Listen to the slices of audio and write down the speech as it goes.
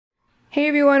Hey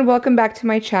everyone, welcome back to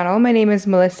my channel. My name is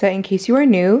Melissa in case you are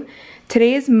new.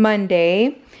 Today is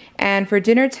Monday and for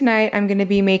dinner tonight I'm going to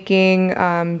be making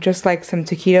just like some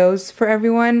taquitos for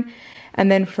everyone.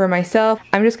 And then for myself,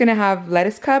 I'm just going to have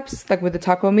lettuce cups like with the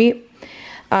taco meat.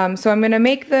 So I'm going to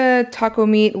make the taco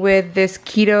meat with this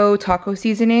keto taco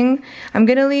seasoning. I'm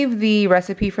going to leave the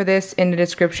recipe for this in the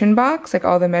description box, like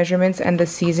all the measurements and the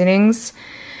seasonings.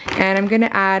 And I'm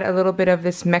gonna add a little bit of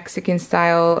this Mexican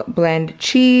style blend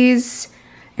cheese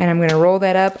and I'm gonna roll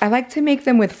that up. I like to make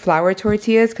them with flour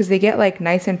tortillas because they get like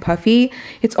nice and puffy.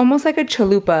 It's almost like a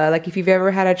chalupa, like if you've ever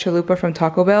had a chalupa from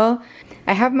Taco Bell.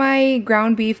 I have my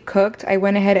ground beef cooked. I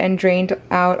went ahead and drained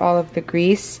out all of the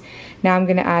grease. Now I'm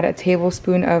gonna add a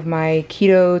tablespoon of my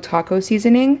keto taco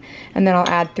seasoning and then I'll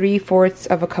add 3/4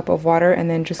 of a cup of water and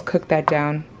then just cook that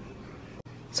down.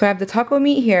 So I have the taco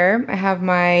meat here, I have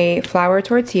my flour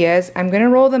tortillas, I'm gonna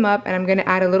roll them up and I'm gonna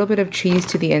add a little bit of cheese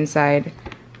to the inside.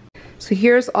 So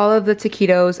here's all of the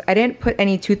taquitos. I didn't put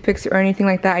any toothpicks or anything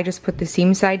like that, I just put the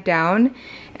seam side down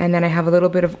and then I have a little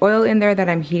bit of oil in there that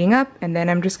I'm heating up and then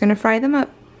I'm just gonna fry them up.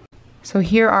 So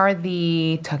here are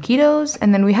the taquitos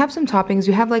and then we have some toppings.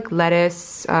 We have like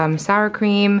lettuce, sour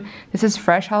cream, this is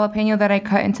fresh jalapeno that I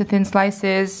cut into thin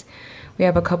slices. We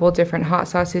have a couple different hot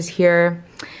sauces here.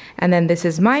 And then this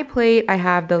is my plate. I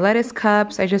have the lettuce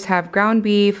cups. I just have ground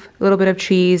beef, a little bit of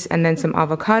cheese, and then some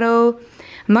avocado.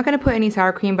 I'm not gonna put any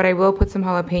sour cream, but I will put some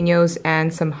jalapenos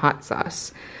and some hot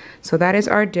sauce. So that is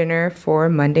our dinner for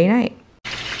Monday night.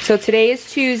 So today is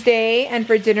Tuesday, and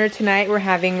for dinner tonight, we're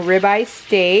having ribeye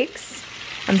steaks.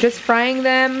 I'm just frying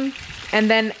them, and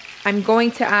then I'm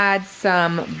going to add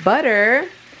some butter.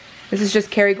 This is just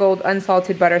Kerrygold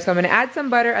unsalted butter, so I'm gonna add some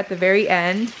butter at the very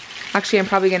end. Actually, I'm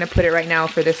probably gonna put it right now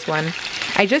for this one.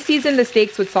 I just seasoned the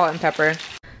steaks with salt and pepper.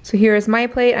 So here is my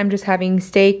plate. I'm just having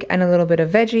steak and a little bit of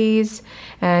veggies.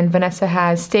 And Vanessa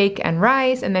has steak and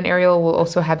rice, and then Ariel will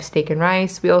also have steak and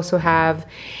rice. We also have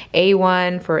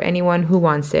A1 for anyone who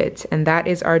wants it. And that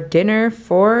is our dinner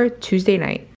for Tuesday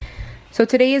night. So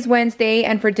today is Wednesday,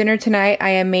 and for dinner tonight,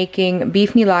 I am making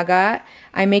beef nilaga.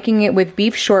 I'm making it with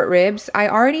beef short ribs. I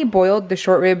already boiled the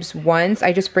short ribs once.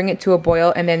 I just bring it to a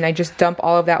boil and then I just dump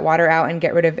all of that water out and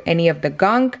get rid of any of the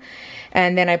gunk.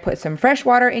 And then I put some fresh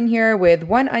water in here with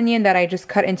 1 onion that I just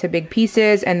cut into big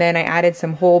pieces, and then I added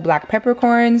some whole black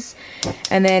peppercorns.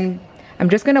 And then I'm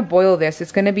just gonna boil this.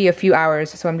 It's gonna be a few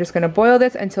hours, so I'm just gonna boil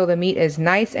this until the meat is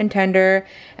nice and tender,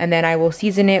 and then I will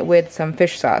season it with some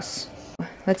fish sauce.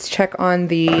 Let's check on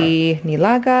the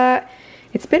nilaga.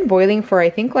 It's been boiling for I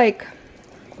think like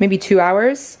maybe 2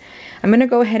 hours. I'm gonna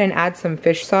go ahead and add some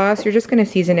fish sauce. You're just gonna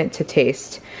season it to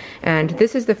taste. And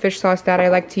this is the fish sauce that I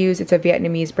like to use. It's a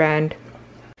Vietnamese brand.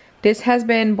 This has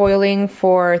been boiling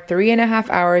for 3.5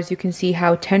 hours. You can see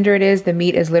how tender it is. The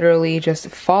meat is literally just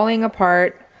falling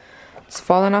apart. It's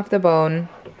falling off the bone.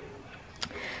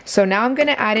 So now I'm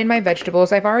gonna add in my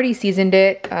vegetables. I've already seasoned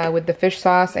it with the fish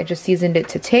sauce. I just seasoned it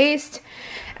to taste.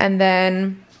 And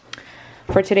then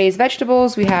for today's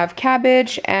vegetables, we have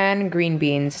cabbage and green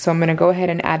beans. So I'm gonna go ahead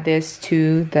and add this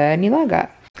to the nilaga.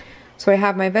 So I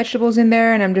have my vegetables in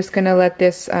there and I'm just gonna let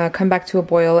this come back to a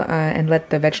boil and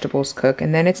let the vegetables cook,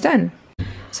 and then it's done.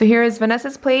 So here is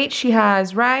Vanessa's plate. She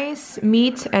has rice,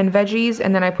 meat, and veggies,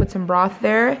 and then I put some broth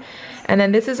there. And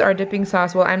then this is our dipping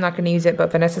sauce. Well, I'm not gonna use it,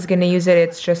 but Vanessa's gonna use it.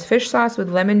 It's just fish sauce with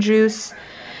lemon juice.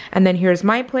 And then here's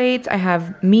my plate. I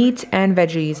have meat and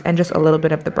veggies and just a little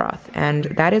bit of the broth. And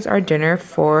that is our dinner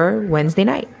for Wednesday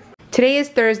night. Today is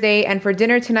Thursday, and for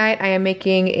dinner tonight, I am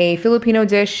making a Filipino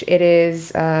dish. It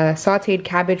is sauteed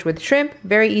cabbage with shrimp.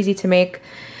 Very easy to make.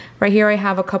 Right here I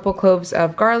have a couple cloves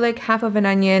of garlic, half of an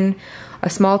onion, a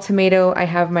small tomato. I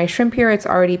have my shrimp here. It's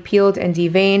already peeled and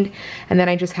deveined. And then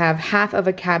I just have half of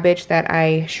a cabbage that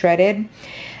I shredded.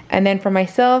 And then for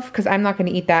myself, because I'm not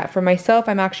going to eat that, for myself,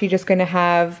 I'm actually just going to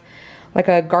have like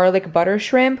a garlic butter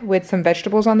shrimp with some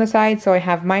vegetables on the side. So I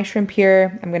have my shrimp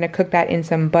here. I'm going to cook that in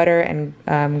some butter and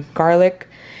garlic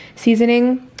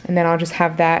seasoning. And then I'll just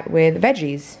have that with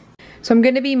veggies. So I'm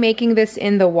going to be making this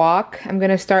in the wok. I'm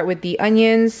going to start with the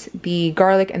onions, the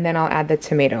garlic, and then I'll add the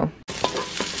tomato.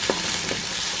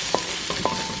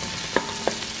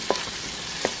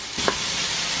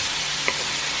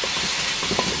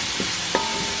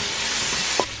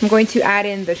 I'm going to add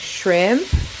in the shrimp,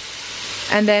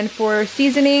 and then for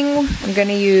seasoning I'm going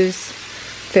to use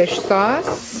fish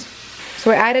sauce. So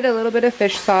I added a little bit of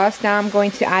fish sauce. Now I'm going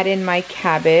to add in my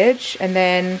cabbage, and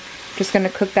then just going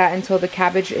to cook that until the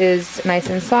cabbage is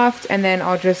nice and soft, and then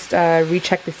I'll just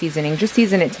recheck the seasoning. Just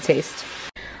season it to taste.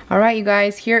 Alright you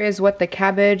guys, here is what the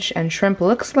cabbage and shrimp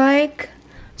looks like.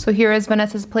 So here is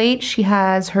Vanessa's plate. She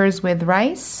has hers with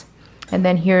rice. And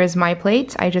then here is my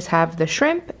plate. I just have the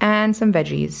shrimp and some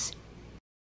veggies.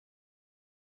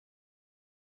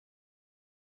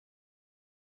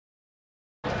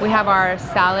 We have our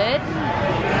salad,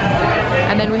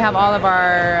 and then we have all of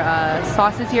our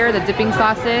sauces here, the dipping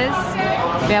sauces.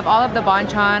 We have all of the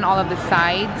banchan, all of the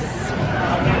sides.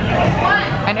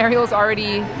 And Ariel's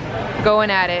already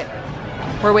going at it.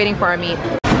 We're waiting for our meat.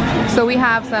 So we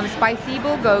have some spicy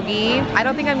bulgogi. I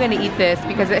don't think I'm gonna eat this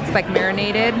because it's like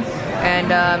marinated,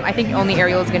 and I think only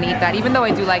Ariel is gonna eat that, even though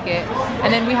I do like it.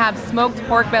 And then we have smoked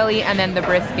pork belly and then the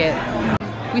brisket.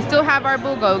 We still have our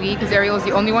bulgogi because Ariel is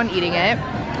the only one eating it.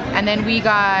 And then we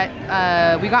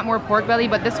got more pork belly,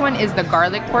 but this one is the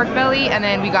garlic pork belly, and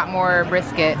then we got more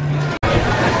brisket.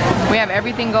 We have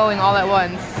everything going all at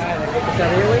once.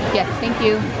 Yes, thank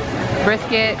you.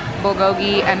 Brisket,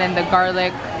 bulgogi, and then the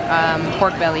garlic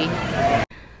pork belly.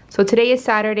 So today is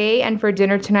Saturday, and for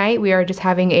dinner tonight we are just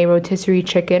having a rotisserie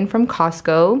chicken from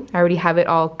Costco. I already have it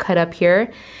all cut up here.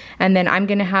 And then I'm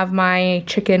gonna have my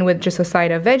chicken with just a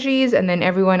side of veggies, and then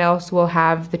everyone else will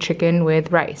have the chicken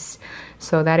with rice.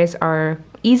 So that is our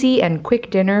easy and quick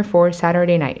dinner for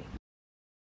Saturday night.